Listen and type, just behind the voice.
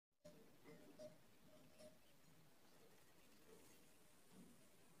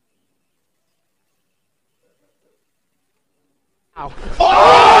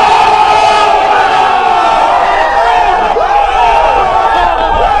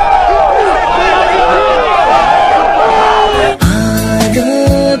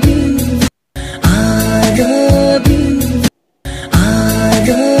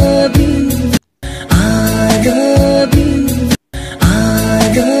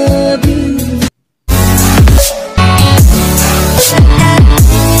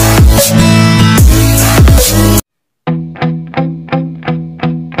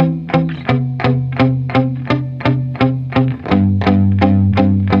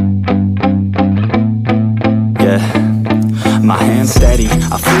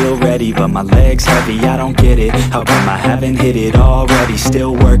But my legs heavy, I don't get it. How come I haven't hit it already?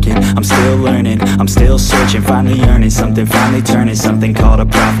 Still working, I'm still learning, I'm still searching, finally earning something, finally turning something called a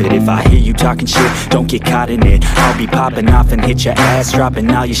profit. If I hear you talking shit, don't get caught in it. I'll be popping off and hit your ass, dropping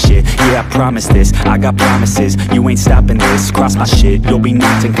all your shit. Yeah, I promise this, I got promises. You ain't stopping this, cross my shit, you'll be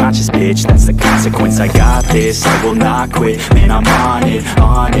knocked unconscious, bitch. That's the consequence, I got this, I will not quit. Man, I'm on it,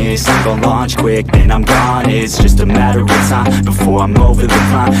 honest. I'm gon' launch quick, then I'm gone. It's just a matter of time before I'm over the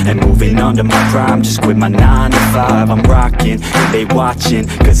climb and moving under my prime. Just quit my 9 to 5, I'm rocking and they watching,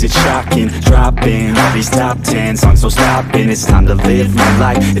 cause it's shocking. Dropping all these top 10 songs, so stopping. It's time to live my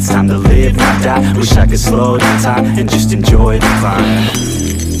life, it's time to live, not die. Wish I could slow down time and just enjoy the climb.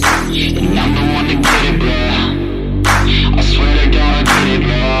 And I'm the one to get it, bro. I swear to God I get it,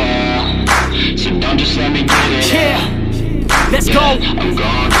 bro. So don't just let me get it. Yeah, let's go. I'm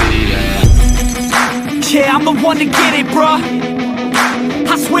gonna get it, yeah. Yeah, I'm the one to get it, bro.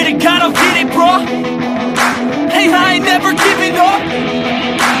 I swear to God I'll get it, bro. Hey, I ain't never giving up.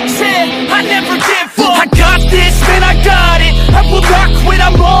 Yeah, I never give up. I got this, man, I got it. I will not quit,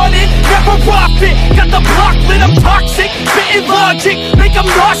 I'm on it. Never rock it. Got the block lit, I'm toxic. Spitting logic, make them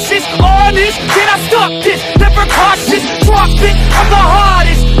nauseous. Honest, can I stop this? Never cautious, drop it. I'm the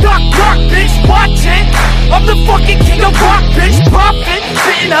hardest. Knock, knock, bitch, watch it. I'm the fucking king of rock, bitch. Profit,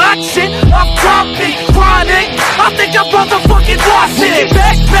 spitting hot shit. Off topic, chronic. I think I'm motherfucking lost it.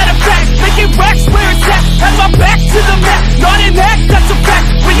 Back, matter of fact, making racks where it's at. Have my back to the map, not an act, that's a fact.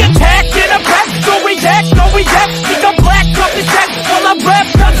 We attack in a back, no react, no react. Think I'm black, up his back. While I rap,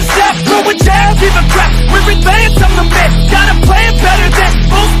 not to step, throwing down, give a crap. We're advanced, I'm the man. Got a plan better than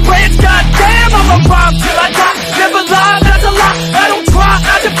most brands. Goddamn, I'm a rhyme till I die. Never lie, that's a lie. I don't try,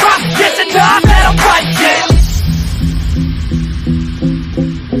 I defy. Get denied, that I'm right, yeah.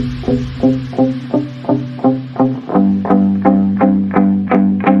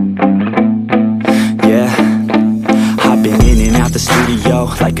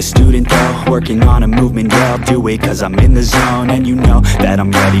 Like a student though, working on a movement, yeah, I'll do it cause I'm in the zone. And you know that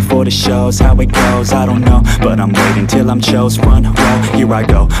I'm ready for the shows. How it goes, I don't know, but I'm waiting till I'm chose. Run, roll, here I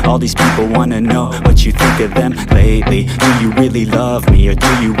go. All these people wanna know what you think of them lately. Do you really love me or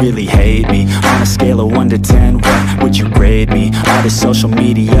do you really hate me? On a scale of 1 to 10, what would you grade me? All this social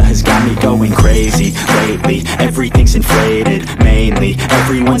media has got me going crazy lately. Everything's inflated, mainly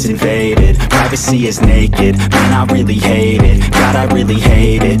everyone's invaded. Privacy is naked, man, I really hate it. God, I really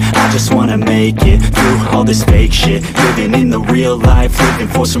hate it. I just wanna make it through all this fake shit. Living in the real life, looking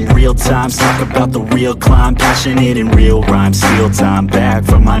for some real times. Talk about the real climb, passionate in real rhymes. Steal time back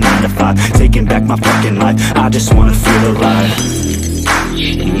from my 9 to 5, taking back my fucking life. I just wanna feel alive.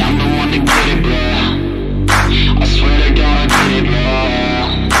 And I'm the one to get it, bro. I swear to God I get it,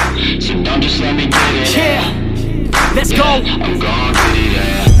 bro. So don't just let me get it. Yeah, let's go. I'm gonna get it,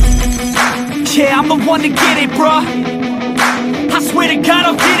 yeah. Yeah, I'm the one to get it, bro. I swear to God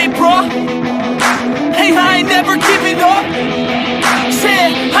I'll get it, bro. Hey, I ain't never giving up.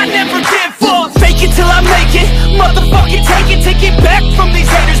 Yeah, I never give up. Fake it till I make it. Motherfucking take it back from these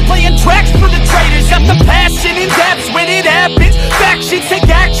haters. Playing tracks for the traitors. Got the passion in depths when it happens. Factions take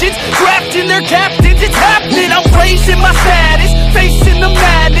actions, drafting their captains. It's happening, I'm raising my status. Facing the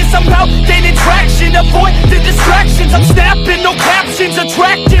madness, I'm out gaining traction. Avoid the distractions, I'm snapping, no captions.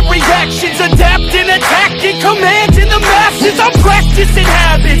 Attracting reactions, adapting, attacking, commanding the masses. I'm practicing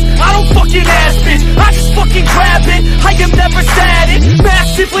habits, I don't fucking ask bitch. I just fucking grab it, I am never static.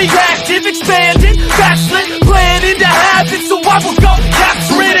 Massively active, expanding, backslid, planning to have it. So I will go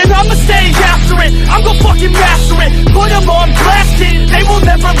capture it and I'ma stay after it. I'm gon' fucking master it, put them on blast it. They will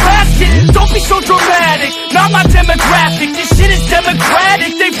never last it, don't be so dramatic. Not my demographic, this shit is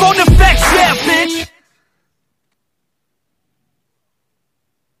democratic. They phone effects, yeah bitch.